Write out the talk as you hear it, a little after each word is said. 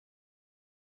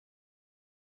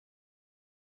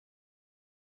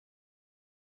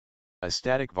A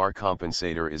static VAR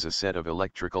compensator is a set of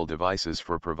electrical devices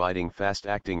for providing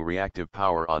fast-acting reactive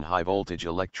power on high-voltage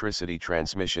electricity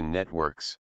transmission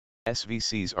networks.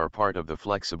 SVCs are part of the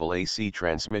flexible AC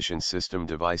transmission system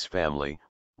device family,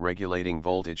 regulating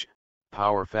voltage,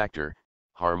 power factor,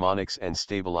 harmonics and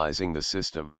stabilizing the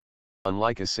system.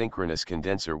 Unlike a synchronous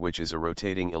condenser, which is a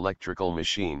rotating electrical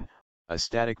machine, a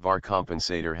static VAR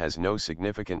compensator has no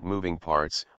significant moving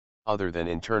parts, other than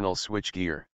internal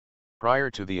switchgear.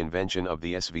 Prior to the invention of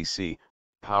the SVC,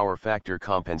 power factor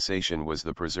compensation was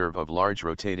the preserve of large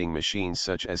rotating machines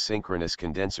such as synchronous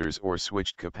condensers or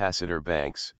switched capacitor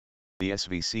banks. The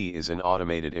SVC is an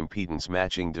automated impedance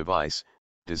matching device,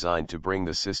 designed to bring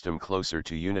the system closer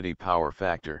to unity power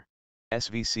factor.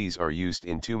 SVCs are used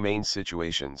in two main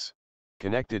situations.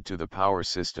 Connected to the power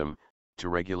system, to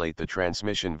regulate the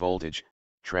transmission voltage,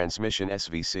 transmission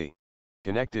SVC.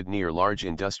 Connected near large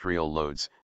industrial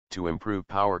loads, to improve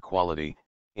power quality,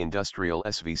 industrial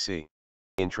SVC.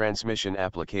 In transmission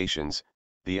applications,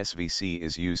 the SVC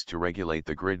is used to regulate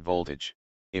the grid voltage.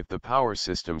 If the power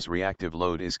system's reactive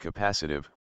load is capacitive,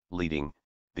 leading,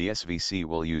 the SVC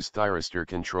will use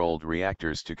thyristor-controlled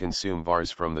reactors to consume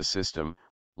VARs from the system,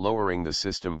 lowering the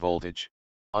system voltage.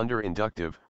 Under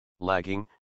inductive, lagging,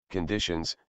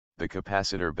 conditions, the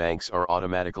capacitor banks are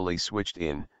automatically switched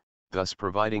in, thus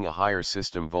providing a higher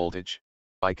system voltage.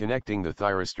 By connecting the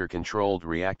thyristor-controlled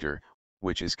reactor,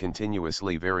 which is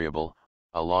continuously variable,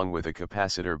 along with a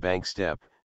capacitor bank step,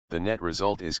 the net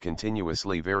result is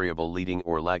continuously variable leading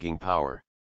or lagging power.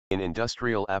 In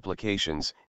industrial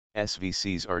applications,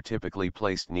 SVCs are typically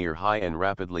placed near high and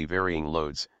rapidly varying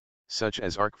loads, such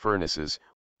as arc furnaces,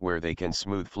 where they can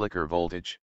smooth flicker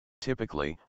voltage.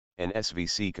 Typically, an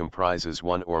SVC comprises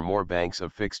one or more banks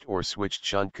of fixed or switched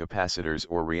shunt capacitors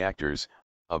or reactors,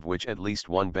 of which at least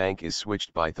one bank is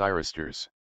switched by thyristors.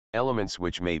 Elements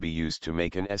which may be used to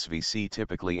make an SVC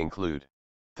typically include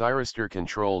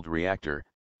thyristor-controlled reactor,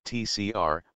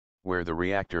 TCR, where the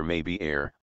reactor may be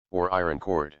air, or iron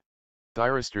cored.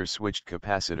 Thyristor switched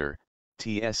capacitor,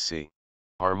 TSC.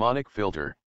 Harmonic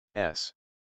filter, S.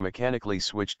 Mechanically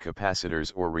switched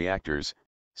capacitors or reactors,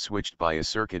 switched by a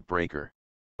circuit breaker.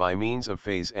 By means of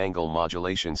phase angle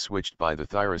modulation switched by the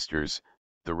thyristors,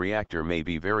 the reactor may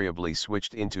be variably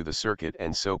switched into the circuit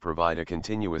and so provide a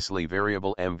continuously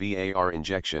variable VAR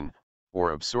injection,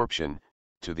 or absorption,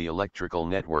 to the electrical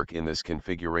network. In this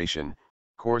configuration,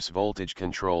 coarse voltage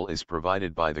control is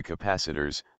provided by the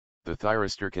capacitors. The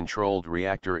thyristor-controlled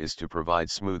reactor is to provide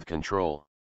smooth control.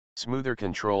 Smoother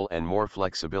control and more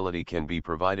flexibility can be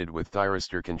provided with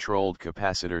thyristor-controlled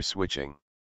capacitor switching.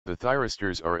 The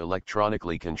thyristors are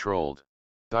electronically controlled.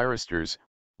 Thyristors,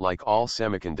 like all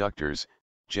semiconductors,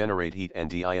 generate heat,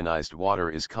 and deionized water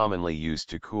is commonly used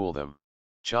to cool them.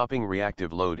 Chopping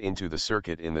reactive load into the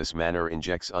circuit in this manner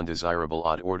injects undesirable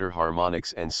odd-order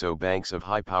harmonics, and so banks of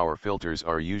high-power filters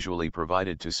are usually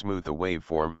provided to smooth the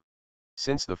waveform.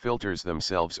 Since the filters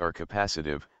themselves are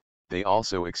capacitive, they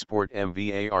also export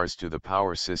VARs to the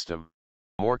power system.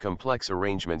 More complex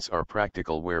arrangements are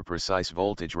practical where precise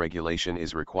voltage regulation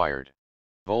is required.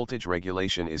 Voltage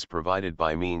regulation is provided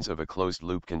by means of a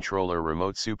closed-loop controller.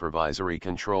 Remote supervisory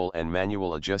control and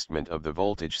manual adjustment of the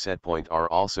voltage setpoint are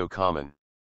also common.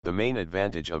 The main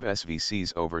advantage of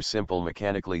SVCs over simple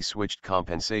mechanically switched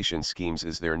compensation schemes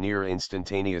is their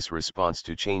near-instantaneous response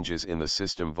to changes in the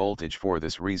system voltage. For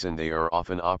this reason, they are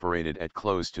often operated at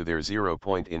close to their zero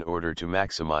point in order to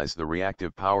maximize the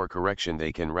reactive power correction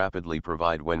they can rapidly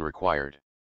provide when required.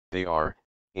 They are,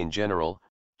 in general,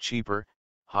 cheaper,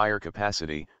 higher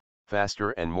capacity,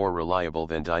 faster and more reliable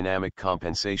than dynamic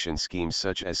compensation schemes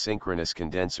such as synchronous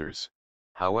condensers.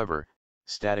 However,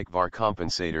 static VAR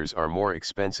compensators are more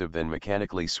expensive than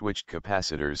mechanically switched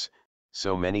capacitors,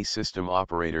 so many system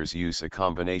operators use a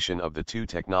combination of the two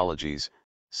technologies,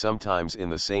 sometimes in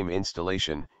the same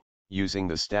installation, using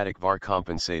the static VAR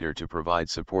compensator to provide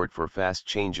support for fast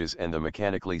changes and the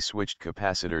mechanically switched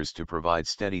capacitors to provide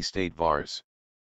steady-state VARs.